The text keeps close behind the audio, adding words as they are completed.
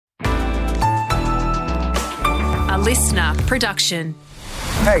listener production.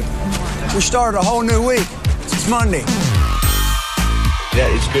 Hey, we started a whole new week. It's Monday. That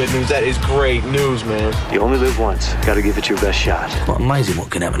is good news. That is great news, man. You only live once. Got to give it your best shot. It's amazing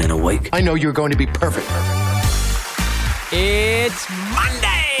what can happen in a week. I know you're going to be perfect. It's Monday.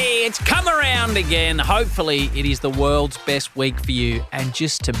 It's come around again. Hopefully it is the world's best week for you, and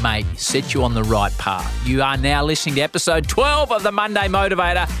just to set you on the right path. You are now listening to episode 12 of the Monday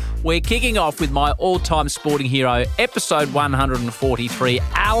Motivator. We're kicking off with my all-time sporting hero, episode 143,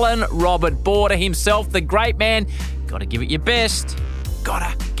 Allan Robert Border himself, the great man. Got to give it your best.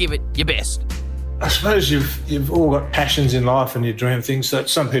 Gotta give it your best. I suppose you've all got passions in life and you dream things. So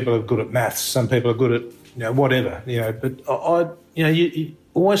some people are good at maths, some people are good at whatever. But you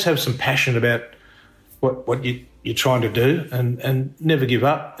always have some passion about what you're trying to do, and never give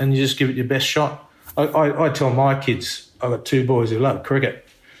up, and you just give it your best shot. I tell my kids, I've got two boys who love cricket,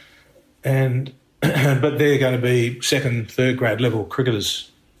 and but they're going to be second, third grade level cricketers,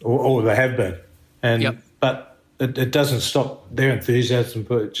 or they have been, and yep. But it doesn't stop their enthusiasm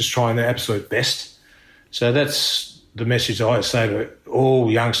for just trying their absolute best. So that's the message I say to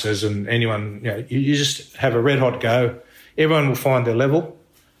all youngsters and anyone. You just have a red hot go. Everyone will find their level.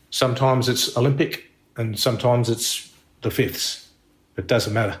 Sometimes it's Olympic and sometimes it's the fifths. It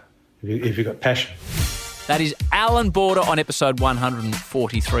doesn't matter if you've got passion. That is Allan Border on episode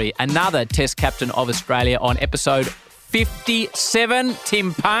 143. Another Test captain of Australia on episode 57,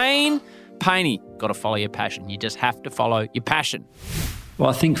 Tim Paine. Paine, got to follow your passion. You just have to follow your passion. Well,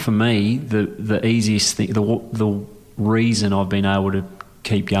 I think for me, the easiest thing, the reason I've been able to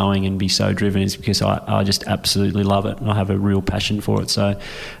keep going and be so driven is because I just absolutely love it, and I have a real passion for it. So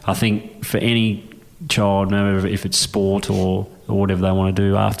I think for any child, no matter if it's sport or whatever they want to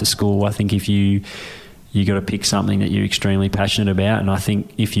do after school, I think if you got to pick something that you're extremely passionate about, and I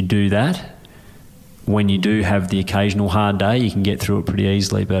think if you do that, when you do have the occasional hard day, you can get through it pretty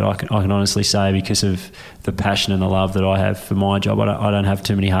easily. But I can honestly say, because of the passion and the love that I have for my job, I don't have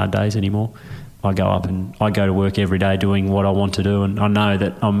too many hard days anymore. I go up and I go to work every day doing what I want to do, and I know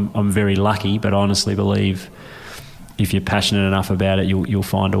that I'm very lucky, but I honestly believe if you're passionate enough about it, you'll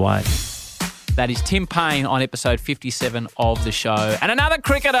find a way. That is Tim Paine on episode 57 of the show. And another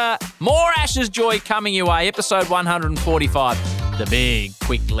cricketer, more Ashes joy coming your way, episode 145. The big,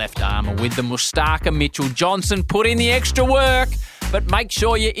 quick left armer with the Mustaka Mitchell Johnson. Put in the extra work, but make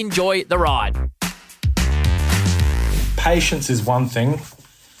sure you enjoy the ride. Patience is one thing.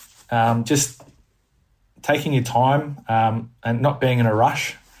 Just taking your time and not being in a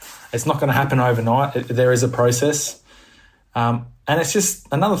rush. It's not going to happen overnight. There is a process. And it's just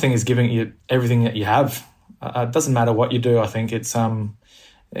another thing is giving you everything that you have. It doesn't matter what you do. I think it's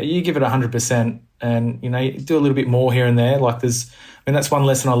you give it 100%, and you do a little bit more here and there. That's one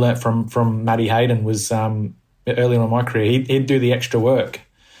lesson I learnt from Matty Hayden was earlier in my career. He'd do the extra work,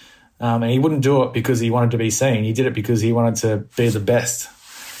 and he wouldn't do it because he wanted to be seen. He did it because he wanted to be the best.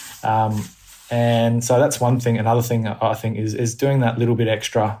 And so that's one thing. Another thing I think is doing that little bit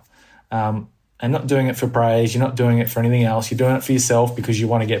extra. And not doing it for praise, you're not doing it for anything else. You're doing it for yourself because you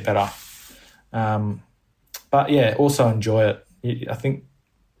want to get better. But yeah, also enjoy it. I think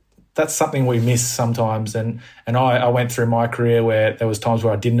that's something we miss sometimes. And I went through my career where there was times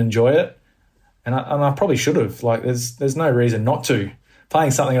where I didn't enjoy it, and I probably should have. There's no reason not to. Playing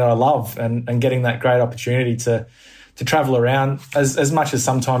something that I love and getting that great opportunity to travel around. As much as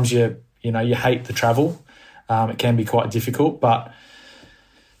sometimes you hate the travel, it can be quite difficult, but.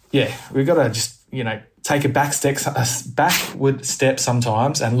 Yeah, we've got to just, take a backward step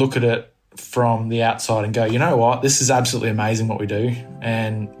sometimes and look at it from the outside and go, you know what, this is absolutely amazing what we do,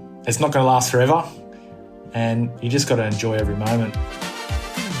 and it's not going to last forever, and you just got to enjoy every moment.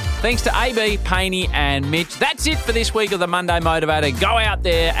 Thanks to AB, Paine and Mitch. That's it for this week of the Monday Motivator. Go out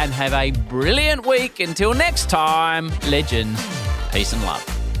there and have a brilliant week. Until next time, legends, peace and love.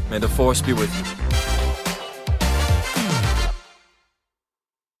 May the force be with you.